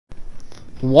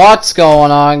What's going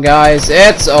on, guys?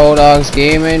 It's O-Dogs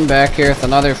Gaming back here with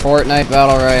another Fortnite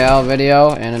Battle Royale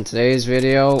video, and in today's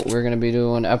video we're going to be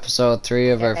doing episode 3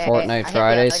 of our Fortnite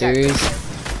Friday series,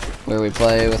 where we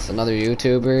play with another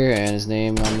YouTuber, and his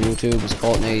name on YouTube is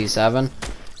Colton87.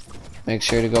 Make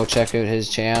sure to go check out his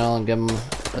channel and give him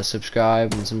a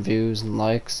subscribe and some views and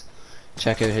likes.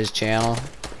 Check out his channel.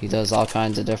 He does all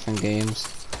kinds of different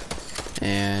games.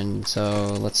 And so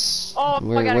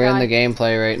we're in the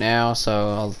gameplay right now, so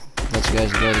I'll let you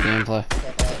guys enjoy the gameplay.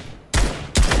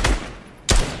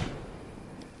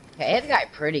 Okay, I hit the guy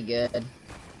pretty good.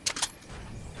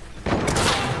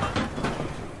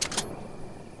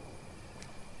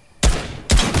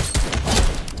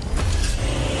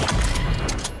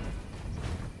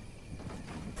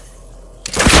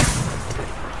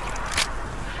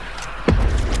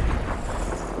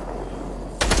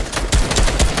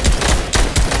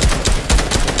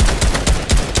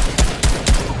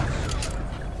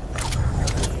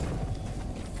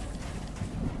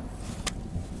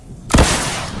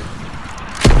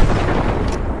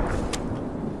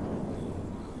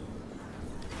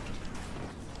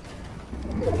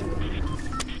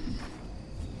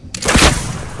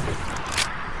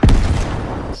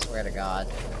 Swear to God.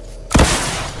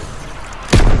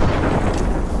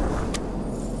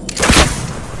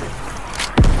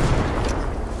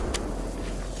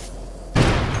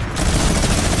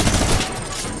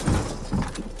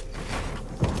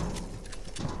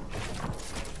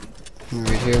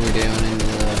 Right here we're down into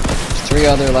the three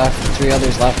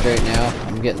others left right now.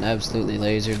 I'm getting absolutely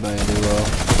lasered by a duo.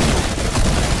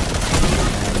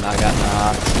 And I got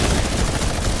knocked.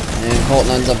 And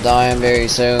Colton ends up dying very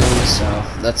soon, so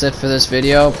that's it for this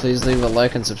video. Please leave a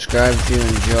like and subscribe if you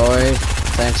enjoyed.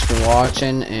 Thanks for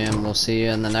watching, and we'll see you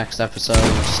in the next episode,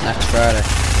 which is next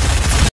Friday.